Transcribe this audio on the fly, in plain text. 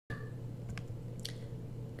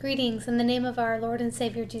Greetings in the name of our Lord and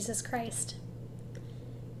Savior Jesus Christ.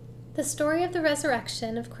 The story of the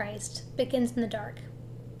resurrection of Christ begins in the dark.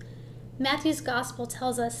 Matthew's Gospel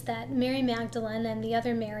tells us that Mary Magdalene and the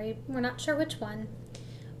other Mary, we're not sure which one,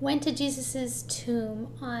 went to Jesus'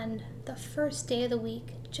 tomb on the first day of the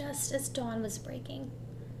week, just as dawn was breaking.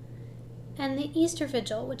 And the Easter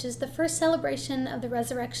Vigil, which is the first celebration of the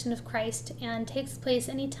resurrection of Christ and takes place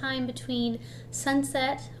any time between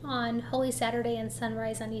sunset on Holy Saturday and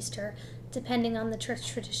sunrise on Easter, depending on the church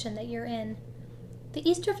tradition that you're in. The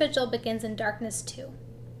Easter Vigil begins in darkness too.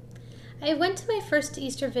 I went to my first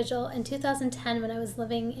Easter Vigil in 2010 when I was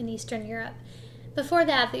living in Eastern Europe. Before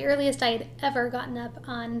that, the earliest I had ever gotten up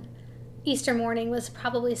on Easter morning was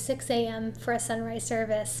probably 6 a.m. for a sunrise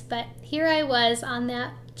service, but here I was on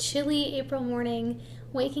that chilly April morning,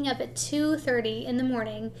 waking up at 2:30 in the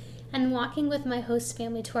morning and walking with my host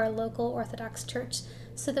family to our local Orthodox church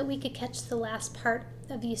so that we could catch the last part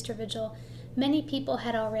of the Easter Vigil. Many people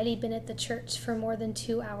had already been at the church for more than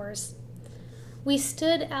 2 hours. We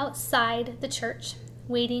stood outside the church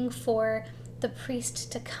waiting for the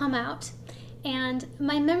priest to come out, and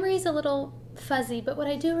my memory is a little fuzzy, but what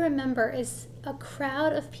I do remember is a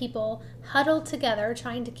crowd of people huddled together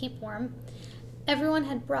trying to keep warm. Everyone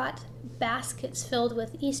had brought baskets filled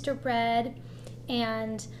with Easter bread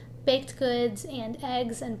and baked goods and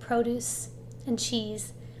eggs and produce and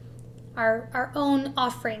cheese, our own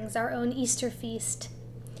offerings, our own Easter feast.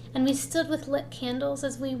 And we stood with lit candles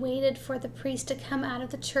as we waited for the priest to come out of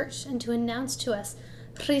the church and to announce to us,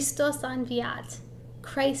 Christos enviat,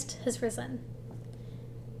 Christ has risen.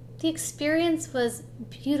 The experience was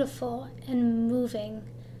beautiful and moving.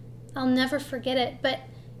 I'll never forget it, but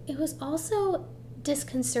it was also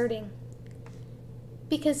disconcerting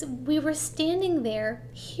because we were standing there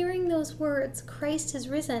hearing those words, Christ has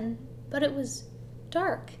risen, but it was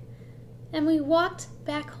dark. And we walked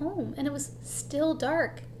back home and it was still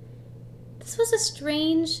dark. This was a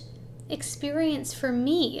strange experience for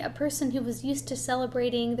me, a person who was used to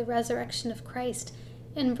celebrating the resurrection of Christ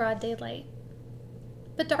in broad daylight.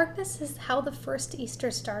 But darkness is how the first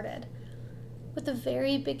Easter started, with the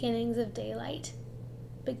very beginnings of daylight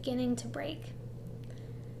beginning to break.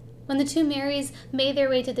 When the two Marys made their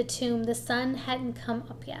way to the tomb, the sun hadn't come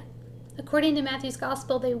up yet. According to Matthew's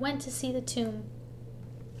Gospel, they went to see the tomb.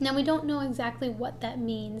 Now, we don't know exactly what that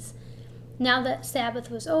means. Now that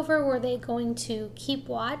Sabbath was over, were they going to keep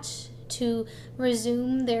watch to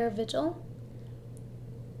resume their vigil?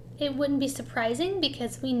 It wouldn't be surprising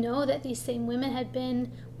because we know that these same women had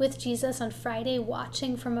been with Jesus on Friday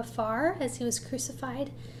watching from afar as he was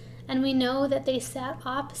crucified. And we know that they sat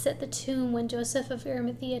opposite the tomb when Joseph of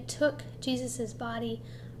Arimathea took Jesus' body,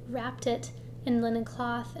 wrapped it in linen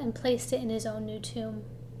cloth, and placed it in his own new tomb.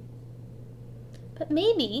 But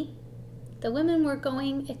maybe the women were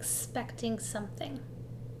going expecting something.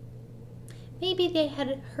 Maybe they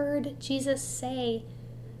had heard Jesus say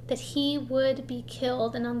that he would be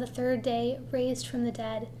killed and on the third day raised from the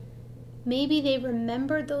dead. Maybe they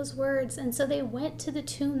remembered those words, and so they went to the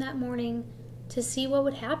tomb that morning to see what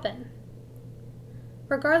would happen.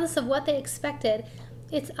 Regardless of what they expected,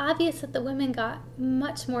 it's obvious that the women got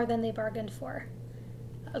much more than they bargained for.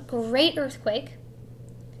 A great earthquake,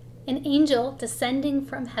 an angel descending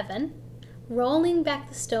from heaven, rolling back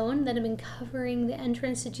the stone that had been covering the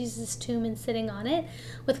entrance to Jesus' tomb and sitting on it,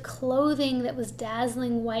 with clothing that was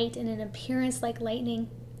dazzling white and an appearance like lightning,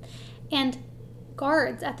 and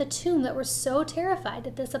guards at the tomb that were so terrified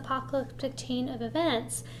at this apocalyptic chain of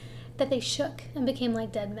events that they shook and became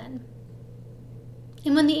like dead men.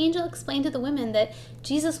 And when the angel explained to the women that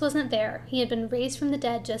Jesus wasn't there, he had been raised from the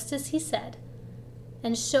dead just as he said,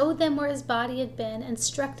 and showed them where his body had been,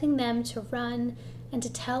 instructing them to run and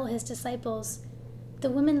to tell his disciples, the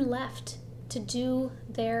women left to do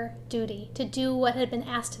their duty, to do what had been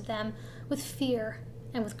asked of them with fear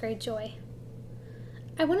and with great joy.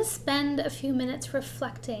 I want to spend a few minutes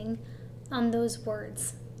reflecting on those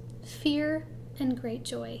words, fear and great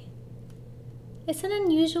joy. It's an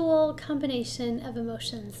unusual combination of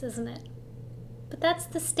emotions, isn't it? But that's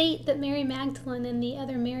the state that Mary Magdalene and the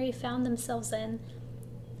other Mary found themselves in.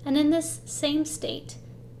 And in this same state,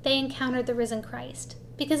 they encountered the risen Christ.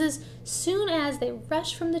 Because as soon as they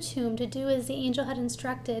rushed from the tomb to do as the angel had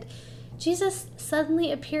instructed, Jesus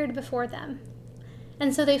suddenly appeared before them.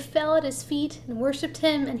 And so they fell at his feet and worshipped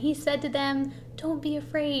him, and he said to them, "Don't be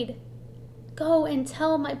afraid. Go and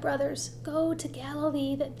tell my brothers, go to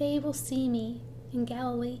Galilee, that they will see me in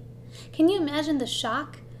Galilee." Can you imagine the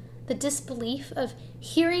shock, the disbelief of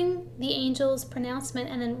hearing the angel's pronouncement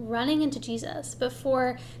and then running into Jesus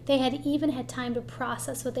before they had even had time to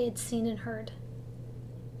process what they had seen and heard?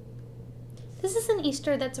 This is an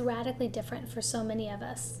Easter that's radically different for so many of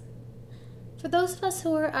us. For those of us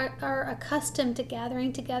who are accustomed to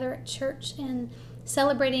gathering together at church and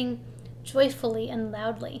celebrating joyfully and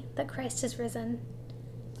loudly that Christ is risen,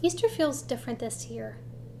 Easter feels different this year.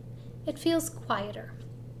 It feels quieter.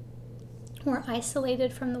 We're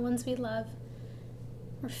isolated from the ones we love.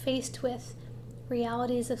 We're faced with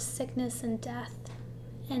realities of sickness and death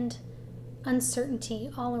and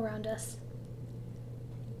uncertainty all around us.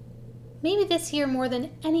 Maybe this year, more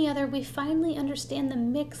than any other, we finally understand the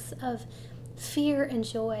mix of fear and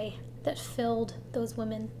joy that filled those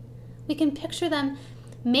women. We can picture them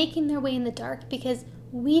making their way in the dark because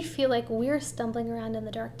we feel like we're stumbling around in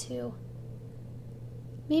the dark too.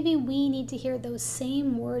 Maybe we need to hear those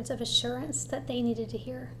same words of assurance that they needed to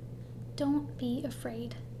hear. Don't be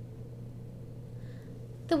afraid.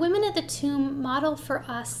 The women at the tomb model for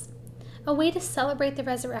us a way to celebrate the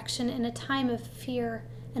resurrection in a time of fear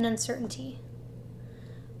and uncertainty.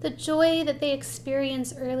 The joy that they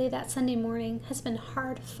experienced early that Sunday morning has been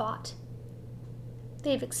hard fought.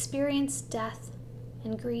 They've experienced death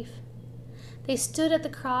and grief. They stood at the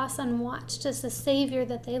cross and watched as the Savior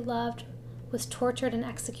that they loved was tortured and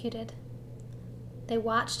executed. They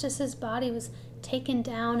watched as his body was taken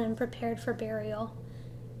down and prepared for burial.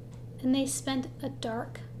 And they spent a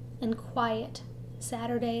dark and quiet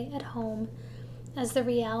Saturday at home as the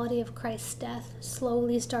reality of Christ's death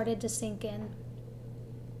slowly started to sink in.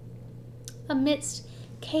 Amidst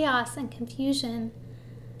chaos and confusion,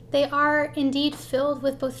 they are indeed filled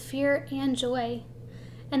with both fear and joy.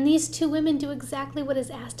 And these two women do exactly what is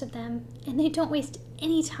asked of them, and they don't waste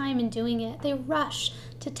any time in doing it. They rush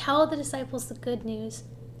to tell the disciples the good news,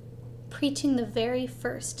 preaching the very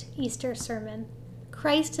first Easter sermon.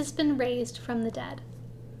 Christ has been raised from the dead.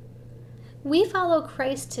 We follow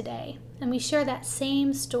Christ today, and we share that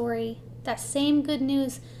same story, that same good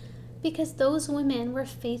news, because those women were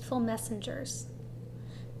faithful messengers.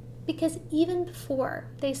 Because even before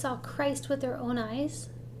they saw Christ with their own eyes,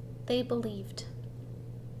 they believed.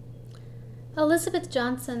 Elizabeth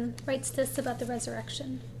Johnson writes this about the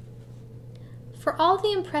resurrection. For all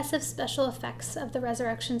the impressive special effects of the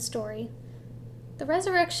resurrection story, the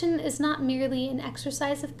resurrection is not merely an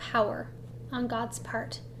exercise of power on God's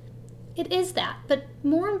part. It is that, but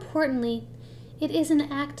more importantly, it is an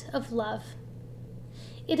act of love.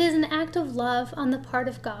 It is an act of love on the part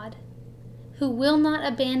of God, who will not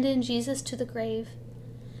abandon Jesus to the grave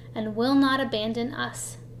and will not abandon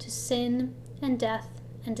us to sin and death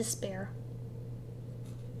and despair.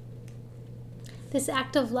 This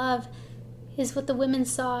act of love is what the women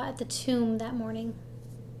saw at the tomb that morning.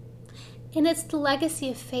 And it's the legacy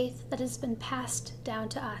of faith that has been passed down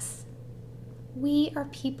to us. We are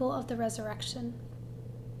people of the resurrection.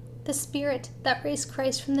 The Spirit that raised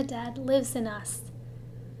Christ from the dead lives in us.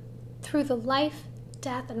 Through the life,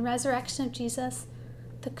 death, and resurrection of Jesus,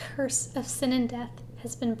 the curse of sin and death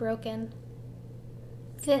has been broken.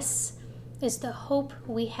 This is the hope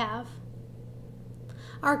we have.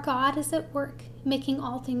 Our God is at work, making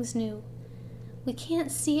all things new. We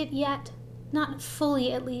can't see it yet, not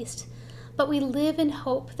fully at least, but we live in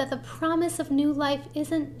hope that the promise of new life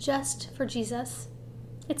isn't just for Jesus.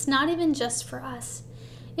 It's not even just for us.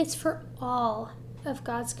 It's for all of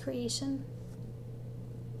God's creation.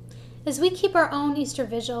 As we keep our own Easter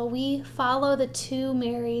Vigil, we follow the two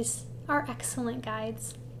Marys, our excellent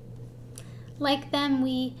guides. Like them,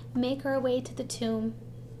 we make our way to the tomb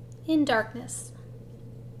in darkness.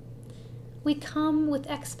 We come with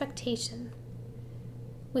expectation,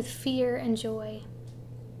 with fear and joy.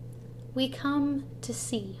 We come to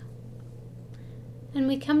see, and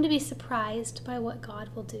we come to be surprised by what God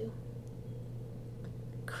will do.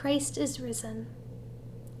 Christ is risen.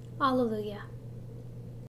 Alleluia.